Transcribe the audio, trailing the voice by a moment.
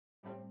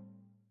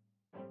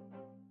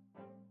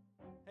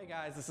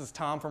Guys, this is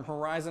Tom from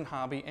Horizon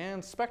Hobby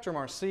and Spektrum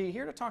RC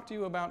here to talk to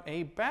you about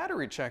a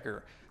battery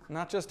checker.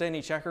 Not just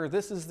any checker,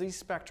 this is the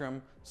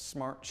Spektrum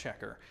Smart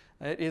Checker.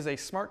 It is a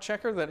smart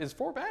checker that is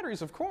for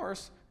batteries, of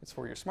course. It's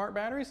for your smart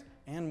batteries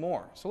and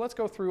more. So let's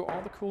go through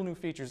all the cool new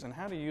features and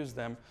how to use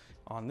them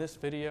on this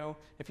video.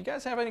 If you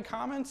guys have any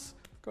comments,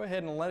 go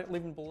ahead and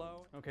leave them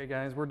below. Okay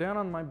guys, we're down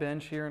on my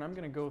bench here and I'm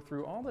gonna go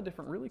through all the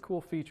different really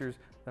cool features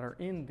that are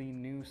in the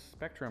new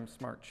Spektrum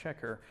Smart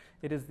Checker.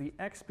 It is the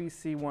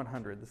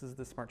XBC100. This is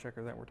the smart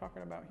checker that we're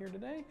talking about here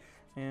today.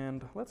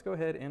 And let's go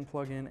ahead and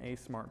plug in a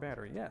smart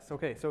battery. Yes,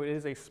 okay, so it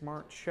is a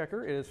smart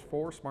checker. It is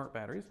for smart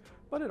batteries,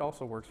 but it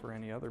also works for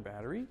any other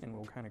battery, and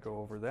we'll kind of go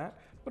over that.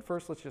 But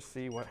first, let's just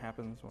see what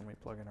happens when we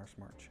plug in our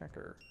smart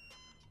checker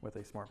with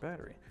a smart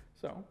battery.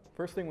 So,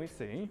 first thing we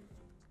see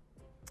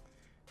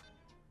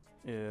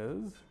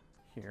is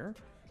here,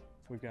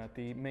 we've got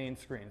the main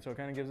screen. So it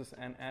kind of gives us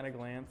an at a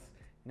glance,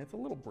 and it's a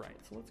little bright.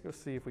 So let's go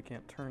see if we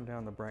can't turn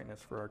down the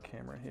brightness for our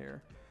camera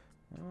here.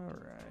 All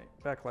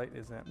right, backlight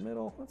is at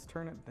middle. Let's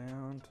turn it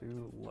down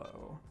to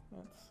low.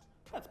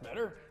 That's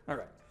better. All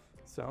right,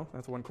 so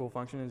that's one cool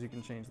function is you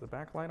can change the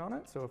backlight on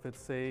it. So if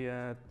it's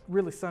a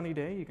really sunny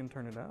day, you can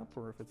turn it up,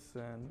 or if it's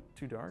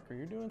too dark, or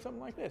you're doing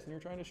something like this and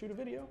you're trying to shoot a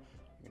video,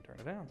 you can turn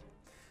it down.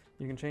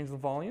 You can change the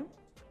volume.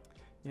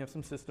 You have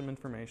some system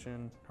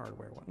information,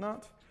 hardware,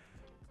 whatnot,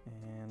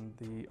 and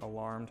the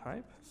alarm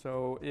type.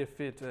 So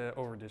if it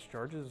over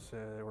discharges,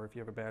 or if you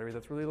have a battery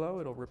that's really low,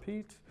 it'll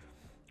repeat.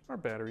 Our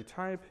battery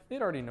type,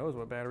 it already knows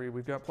what battery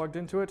we've got plugged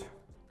into it,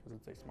 because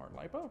it's a smart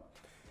LiPo,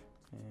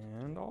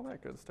 and all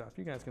that good stuff.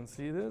 You guys can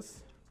see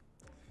this,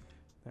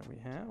 that we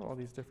have all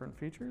these different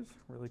features,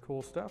 really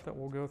cool stuff that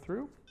we'll go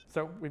through.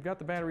 So we've got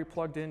the battery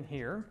plugged in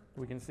here.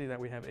 We can see that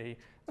we have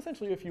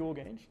essentially a fuel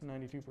gauge,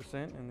 92%,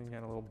 and then you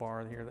got a little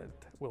bar here that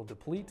will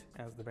deplete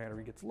as the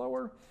battery gets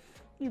lower.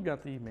 You've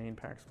got the main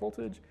pack's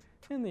voltage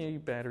and the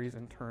battery's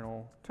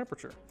internal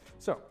temperature.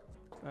 So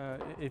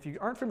if you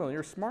aren't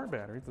familiar, smart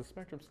batteries, the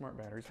Spektrum Smart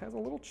Batteries has a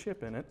little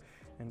chip in it,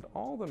 and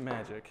all the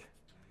magic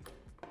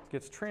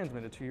gets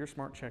transmitted to your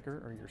smart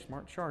checker or your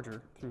smart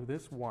charger through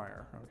this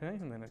wire, okay?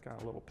 And then it's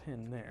got a little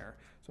pin there.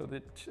 So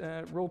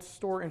that will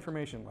store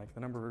information like the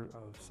number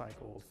of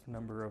cycles, the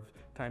number of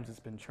times it's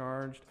been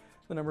charged,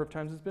 the number of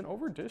times it's been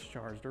over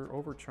discharged or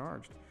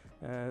overcharged,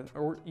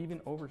 or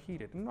even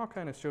overheated. And I'll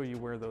kind of show you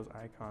where those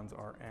icons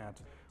are at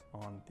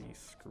on the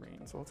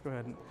screen. So let's go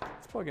ahead and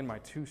let's plug in my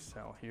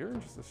 2-cell here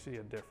just to see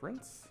a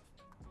difference.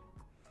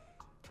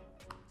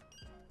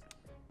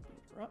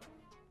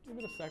 Give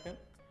it a second.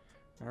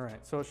 All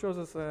right, so it shows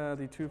us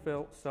the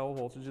 2-cell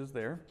voltages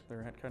there.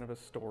 They're at kind of a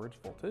storage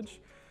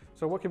voltage.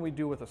 So what can we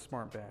do with a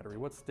smart battery?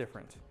 What's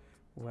different?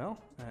 Well,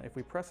 if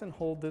we press and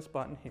hold this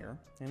button here,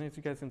 and as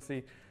you guys can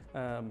see,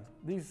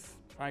 these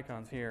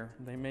icons here,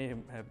 they may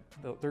have,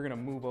 they're gonna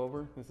move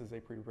over. This is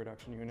a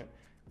pre-production unit.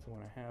 It's the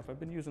one I have. I've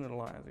been using it a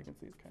lot. As you can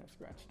see, it's kind of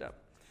scratched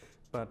up.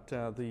 But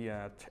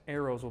the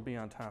arrows will be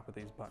on top of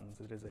these buttons.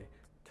 It is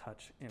a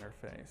touch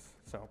interface.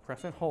 So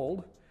press and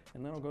hold,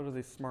 and then we'll go to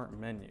the smart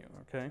menu,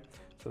 okay?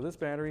 So this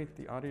battery,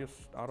 the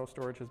auto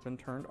storage has been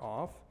turned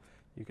off.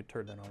 You could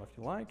turn that on if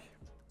you like,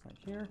 right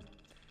here.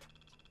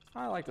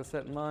 I like to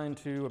set mine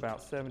to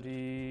about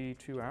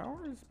 72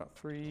 hours,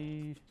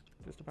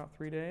 just about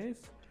 3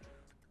 days.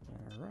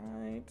 All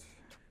right.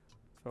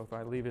 So if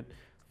I leave it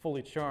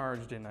fully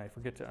charged and I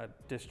forget to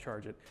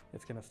discharge it,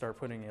 it's gonna start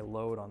putting a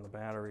load on the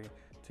battery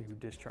to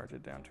discharge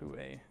it down to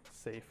a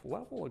safe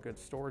level, a good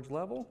storage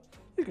level.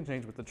 You can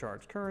change what the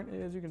charge current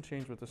is, you can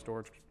change what the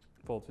storage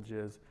voltage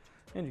is,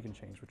 and you can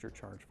change what your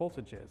charge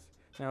voltage is.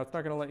 Now, it's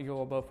not gonna let you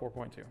go above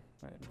 4.2.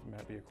 That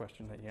might be a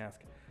question that you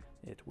ask.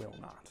 It will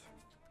not.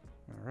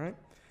 All right,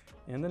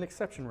 and then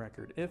exception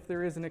record. If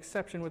there is an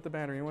exception with the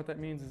battery, and what that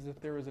means is if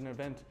there is an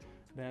event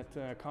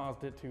that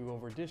caused it to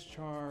over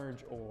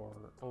discharge or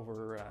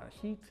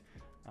overheat,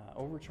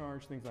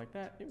 overcharge, things like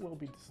that, it will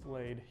be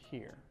displayed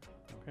here,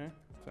 okay?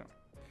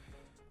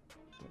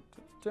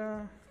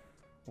 So,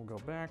 we'll go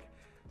back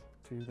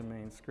to the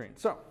main screen.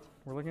 So,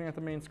 we're looking at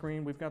the main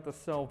screen. We've got the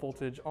cell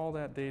voltage. All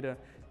that data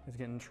is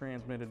getting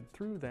transmitted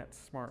through that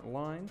smart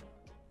line.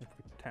 If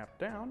we tap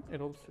down,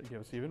 it'll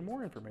give us even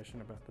more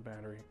information about the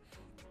battery.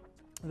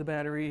 The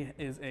battery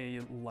is a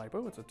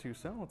LiPo, it's a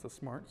 2-cell, it's a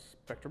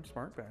Spektrum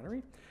Smart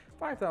battery.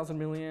 5,000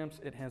 milliamps,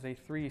 it has a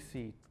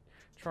 3C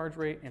charge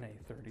rate and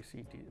a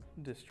 30C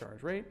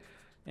discharge rate.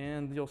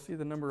 And you'll see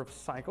the number of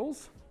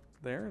cycles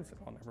there, it's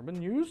all never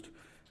been used.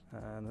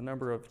 The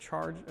number of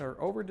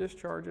over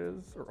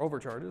discharges, or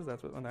overcharges,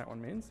 that's what that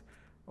one means.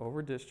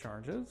 Over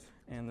discharges,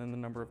 and then the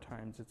number of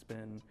times it's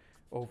been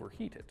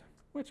overheated,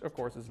 which of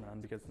course is none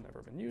because it's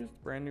never been used.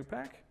 Brand new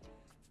pack.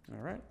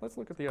 All right, let's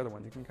look at the other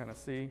one. You can kind of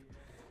see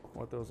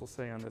what those will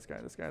say on this guy.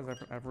 This guy's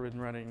I've been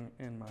running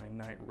in my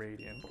Night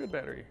Radian. Good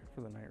battery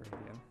for the Night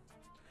Radian.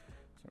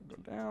 So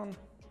go down,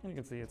 and you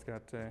can see it's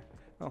got,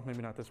 well,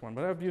 maybe not this one,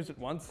 but I've used it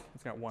once.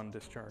 It's got 1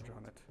 discharge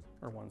on it,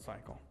 or 1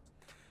 cycle.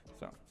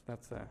 So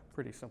that's a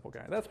pretty simple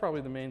guy. That's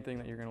probably the main thing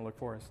that you're gonna look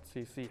for is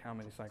to see how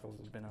many cycles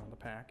has been on the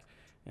pack,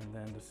 and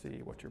then to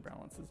see what your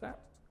balance is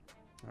at.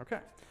 Okay,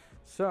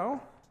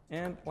 so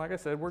And like I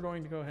said, we're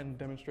going to go ahead and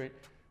demonstrate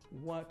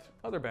what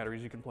other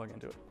batteries you can plug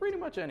into it. Pretty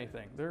much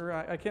anything.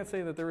 I can't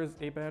say that there is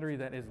a battery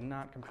that is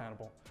not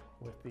compatible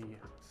with the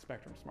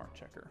Spektrum Smart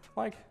Checker.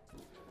 Like,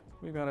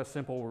 we've got a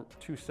simple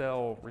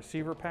 2-cell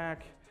receiver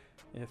pack.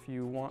 If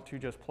you want to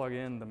just plug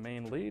in the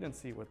main lead and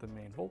see what the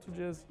main voltage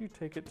is, you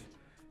take it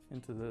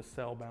into the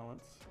cell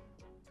balance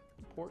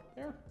port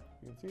there.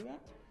 You can see that.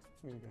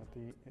 We've got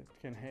it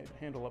can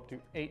handle up to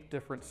 8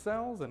 different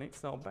cells, an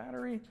 8-cell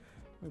battery.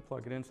 We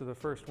plug it into the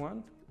first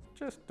one,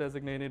 just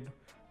designated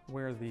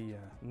where the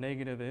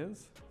negative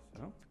is.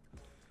 So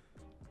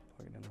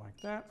plug it in like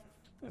that,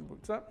 it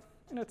boots up,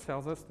 and it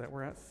tells us that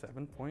we're at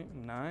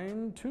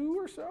 7.92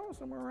 or so,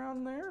 somewhere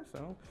around there.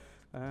 So,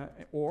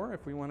 or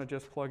if we want to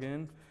just plug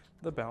in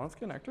the balance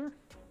connector,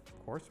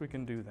 of course we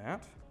can do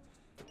that.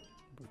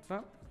 Boots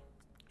up,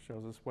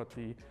 shows us what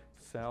the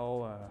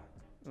cell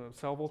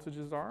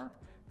voltages are,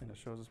 and it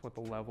shows us what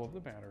the level of the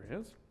battery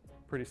is.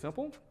 Pretty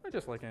simple,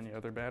 just like any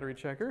other battery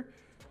checker.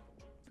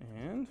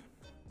 And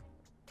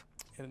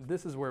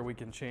this is where we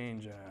can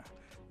change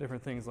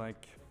different things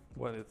like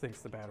what it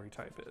thinks the battery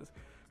type is.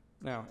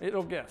 Now,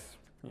 it'll guess,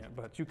 yeah,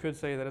 but you could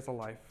say that it's a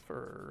LiFe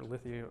or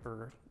lithium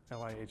or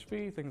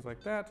LiHV, things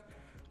like that.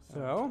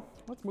 So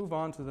let's move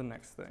on to the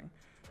next thing.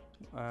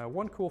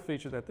 One cool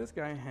feature that this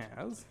guy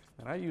has,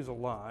 that I use a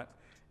lot,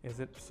 is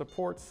it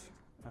supports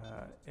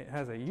it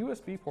has a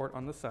USB port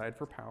on the side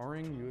for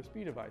powering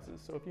USB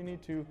devices. So if you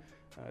need to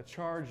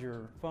charge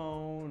your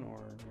phone or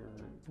your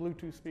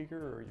Bluetooth speaker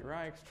or your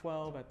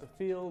iX12 at the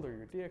field or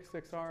your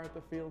DX6R at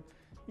the field,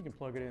 you can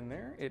plug it in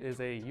there. It is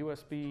a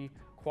USB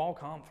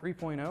Qualcomm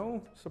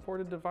 3.0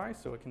 supported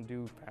device, so it can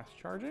do fast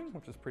charging,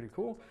 which is pretty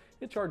cool.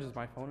 It charges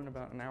my phone in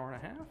about an hour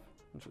and a half,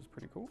 which is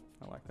pretty cool.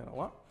 I like that a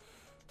lot.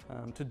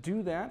 To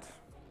do that,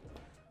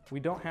 we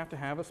don't have to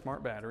have a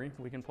smart battery.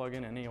 We can plug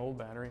in any old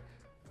battery.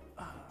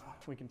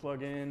 We can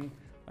plug in,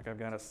 like I've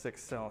got a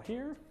 6-cell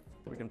here.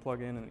 We can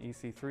plug in an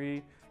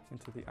EC3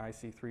 into the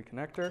IC3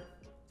 connector.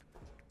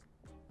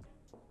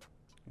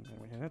 And then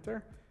we hit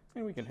enter,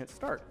 and we can hit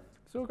start.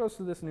 So it goes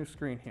to this new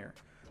screen here.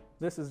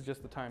 This is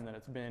just the time that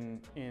it's been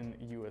in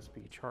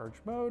USB charge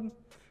mode.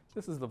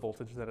 This is the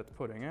voltage that it's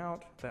putting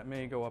out. That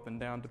may go up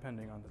and down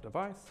depending on the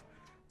device.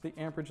 The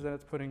amperage that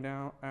it's putting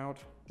out,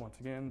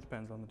 once again,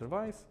 depends on the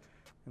device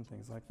and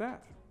things like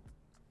that.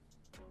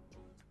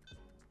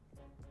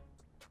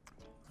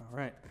 All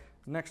right,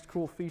 next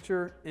cool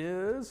feature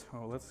is,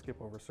 let's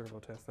skip over Servo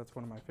Test, that's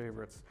one of my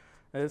favorites,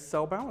 is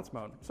cell balance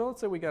mode. So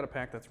let's say we got a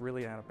pack that's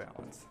really out of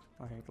balance.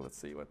 Let's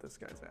see what this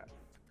guy's at.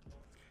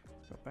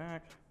 Let's go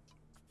back.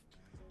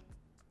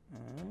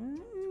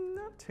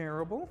 Not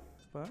terrible,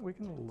 but we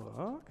can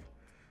look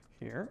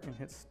here and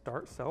hit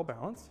start cell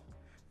balance,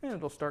 and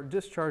it'll start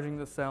discharging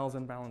the cells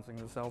and balancing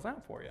the cells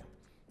out for you.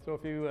 So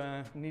if you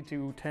need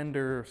to tend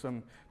to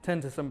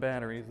some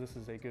batteries, this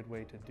is a good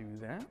way to do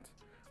that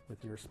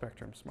with your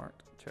Spektrum Smart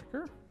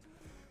Checker.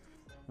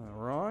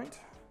 All right,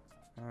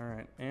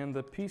 and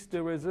the piece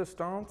de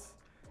resistance,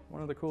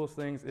 one of the coolest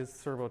things is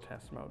Servo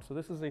Test mode. So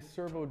this is a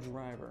servo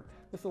driver.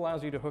 This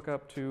allows you to hook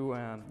up to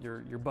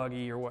your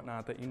buggy or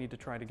whatnot that you need to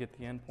try to get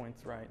the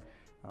endpoints right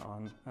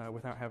on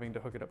without having to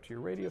hook it up to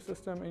your radio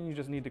system, and you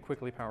just need to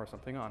quickly power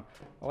something on.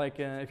 Like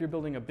if you're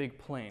building a big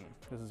plane,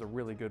 this is a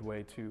really good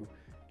way to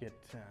get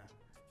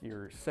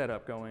your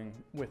setup going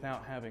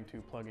without having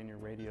to plug in your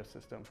radio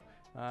system.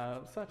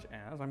 Such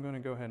as, I'm going to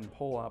go ahead and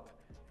pull up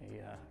a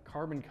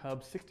Carbon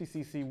Cub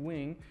 60cc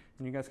wing,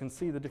 and you guys can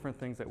see the different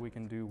things that we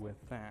can do with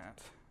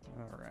that.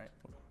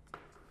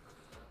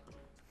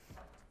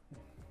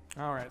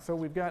 All right, so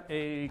we've got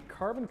a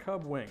Carbon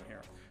Cub wing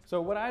here. So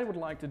what I would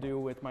like to do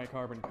with my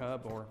Carbon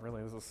Cub, or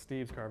really this is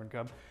Steve's Carbon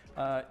Cub,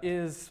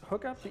 is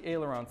hook up the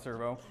aileron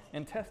servo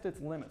and test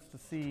its limits to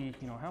see,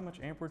 how much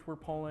amperage we're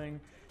pulling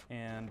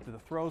and the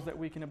throws that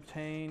we can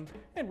obtain,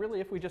 and really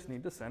if we just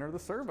need to center the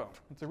servo.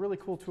 It's a really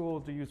cool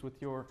tool to use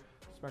with your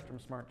Spektrum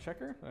Smart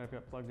Checker that I've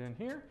got plugged in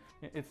here.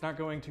 It's not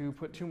going to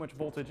put too much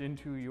voltage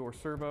into your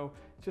servo.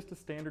 It's just a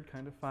standard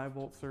kind of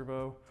 5-volt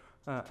servo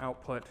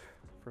output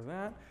for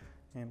that.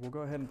 And we'll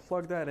go ahead and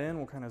plug that in.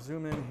 We'll kind of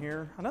zoom in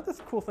here. Another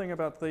cool thing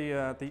about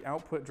the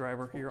output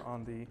driver here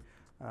on the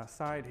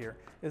side here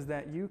is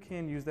that you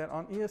can use that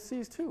on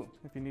ESCs too,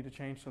 if you need to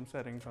change some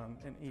settings on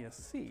an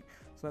ESC.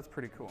 So that's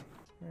pretty cool.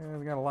 Yeah,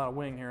 we got a lot of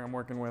wing here I'm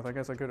working with. I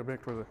guess I could have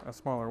picked with a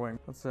smaller wing.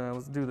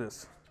 Let's do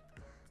this.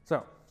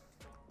 So,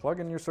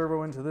 plug in your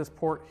servo into this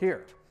port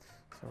here.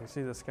 So we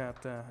see this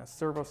got a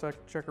servo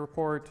checker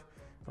port,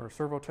 or a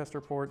servo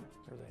tester port.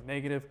 There's a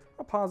negative,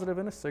 a positive,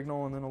 and a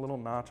signal, and then a little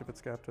notch if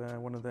it's got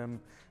one of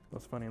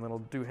those funny little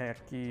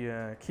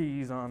doohickey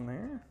keys on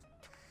there.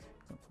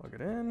 Plug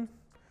it in,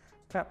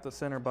 tap the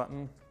center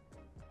button,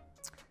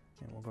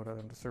 and we'll go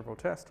down to Servo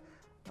Test.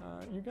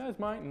 You guys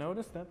might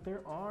notice that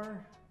there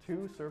are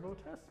 2 Servo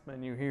Test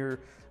menu here.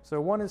 So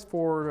one is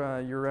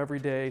for your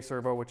everyday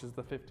servo, which is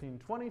the 15-20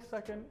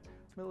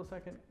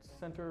 millisecond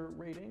center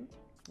rating,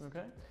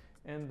 okay?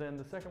 And then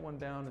the second one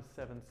down is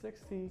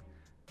 760.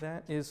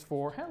 That is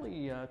for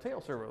heli tail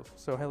servos.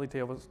 So heli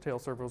tail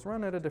servos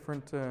run at a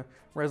different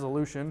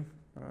resolution,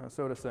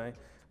 so to say.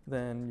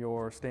 than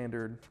your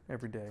standard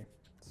everyday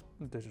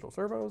digital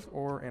servos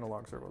or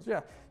analog servos.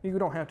 Yeah, you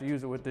don't have to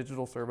use it with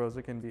digital servos.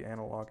 It can be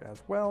analog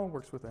as well,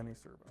 works with any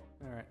servo.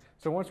 All right,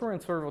 so once we're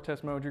in servo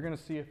test mode, you're gonna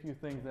see a few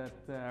things that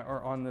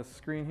are on this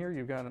screen here.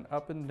 You've got an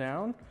up and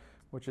down,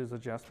 which is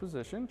adjust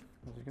position,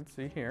 as you can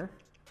see here.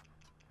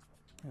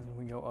 And then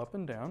we go up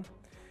and down.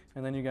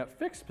 And then you got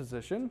fixed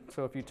position.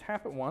 So if you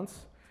tap it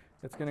once,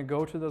 it's going to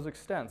go to those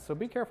extents. So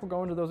be careful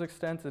going to those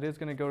extents. It is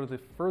going to go to the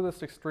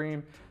furthest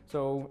extreme.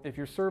 So if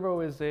your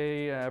servo is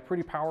a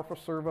pretty powerful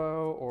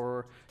servo,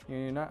 or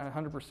you're not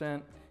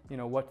 100%,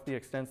 what the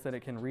extents that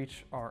it can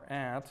reach are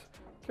at,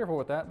 careful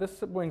with that.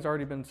 This wing's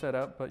already been set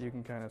up, but you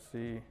can kind of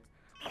see.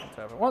 Let's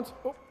tap it once.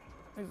 Oh,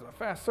 this is a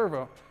fast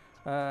servo.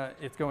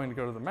 It's going to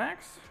go to the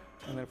max,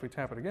 and then if we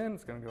tap it again,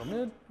 it's going to go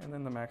mid, and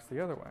then the max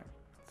the other way.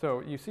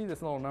 So you see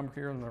this little number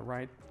here on the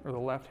right or the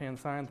left-hand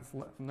side, this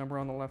number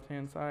on the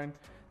left-hand side.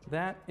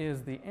 That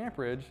is the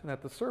amperage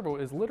that the servo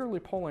is literally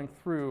pulling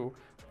through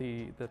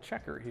the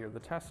checker here, the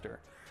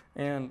tester.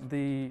 And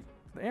the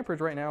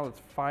amperage right now is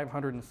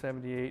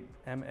 578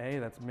 MA,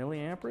 that's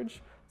milliamperage,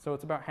 so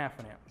it's about half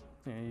an amp.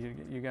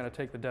 You got to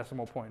take the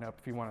decimal point up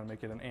if you want to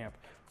make it an amp.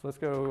 So let's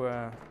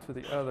go to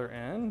the other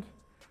end.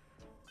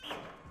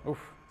 Oof.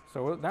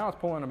 So now it's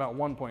pulling about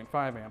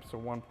 1.5 amps, so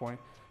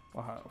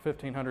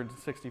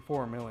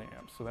 1,564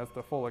 milliamps. So that's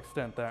the full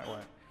extent that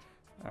way.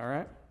 All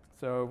right.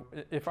 So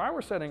if I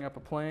were setting up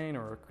a plane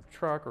or a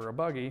truck or a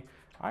buggy,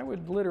 I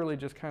would literally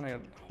just kind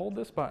of hold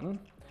this button,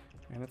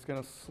 and it's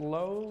going to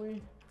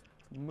slowly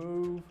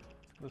move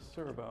the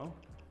servo.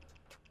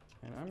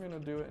 And I'm going to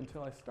do it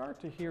until I start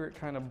to hear it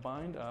kind of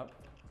bind up.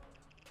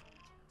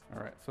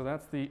 All right, so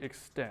that's the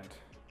extent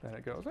that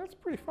it goes. That's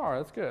pretty far,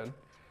 that's good.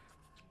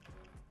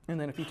 And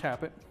then if you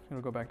tap it,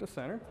 it'll go back to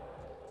center.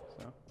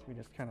 So we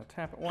just kind of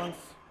tap it once,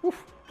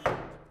 woof,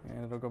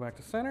 and it'll go back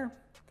to center.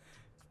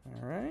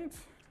 All right.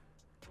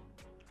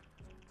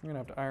 I'm gonna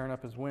have to iron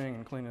up his wing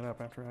and clean it up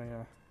after I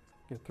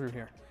get through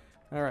here.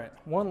 All right,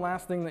 one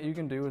last thing that you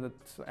can do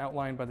that's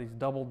outlined by these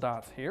double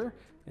dots here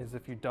is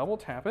if you double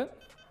tap it,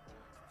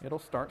 it'll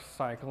start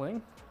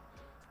cycling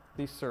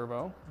the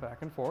servo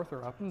back and forth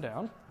or up and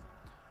down,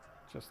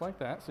 just like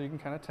that. So you can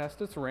kind of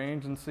test its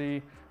range and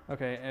see,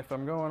 okay, if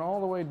I'm going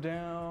all the way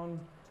down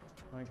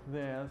like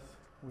this,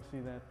 we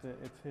see that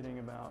it's hitting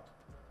about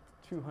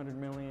 200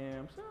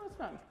 milliamps. So it's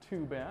not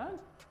too bad.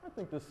 I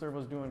think this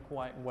servo's doing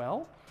quite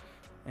well.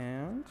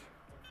 And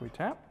if we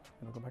tap,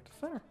 it'll go back to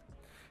center.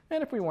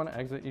 And if we want to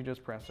exit, you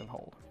just press and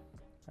hold,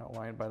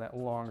 outlined by that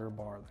longer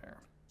bar there.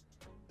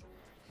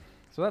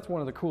 So that's one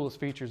of the coolest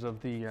features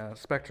of the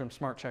Spektrum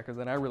Smart Checker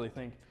that I really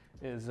think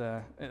is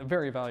a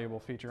very valuable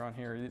feature on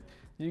here.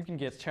 You can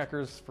get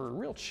checkers for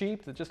real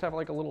cheap that just have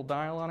like a little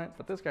dial on it,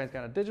 but this guy's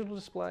got a digital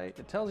display.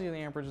 It tells you the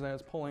amperage that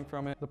it's pulling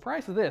from it. The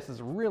price of this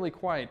is really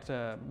quite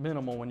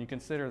minimal when you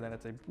consider that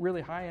it's a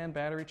really high-end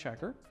battery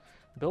checker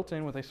built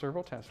in with a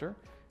servo tester,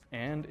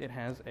 and it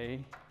has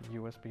a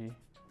USB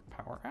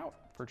power out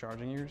for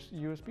charging your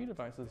USB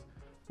devices.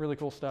 Really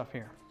cool stuff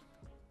here.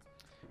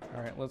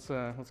 All right, let's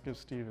give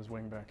Steve his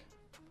wing back.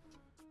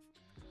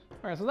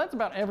 All right, so that's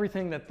about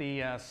everything that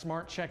the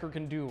Smart Checker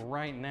can do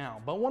right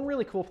now. But one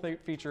really cool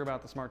feature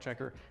about the Smart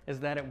Checker is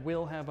that it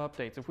will have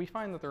updates. If we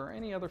find that there are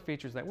any other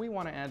features that we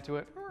want to add to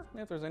it, or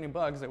if there's any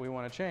bugs that we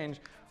want to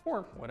change,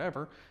 or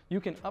whatever, you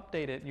can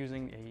update it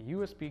using a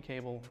USB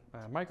cable,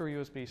 micro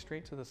USB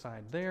straight to the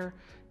side there,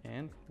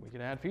 and we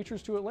could add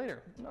features to it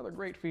later. Another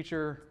great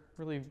feature,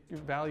 really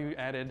value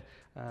added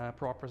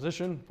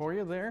proposition for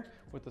you there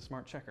with the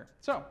Smart Checker.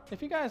 So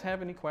if you guys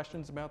have any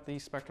questions about the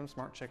Spektrum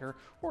Smart Checker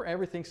or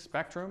everything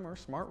Spektrum or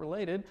Smart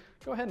related,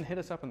 go ahead and hit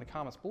us up in the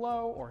comments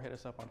below or hit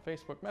us up on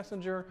Facebook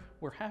Messenger.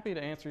 We're happy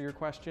to answer your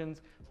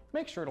questions.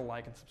 Make sure to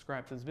like and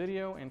subscribe to this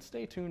video and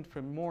stay tuned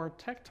for more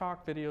tech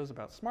talk videos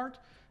about smart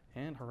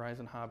and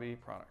Horizon Hobby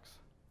products.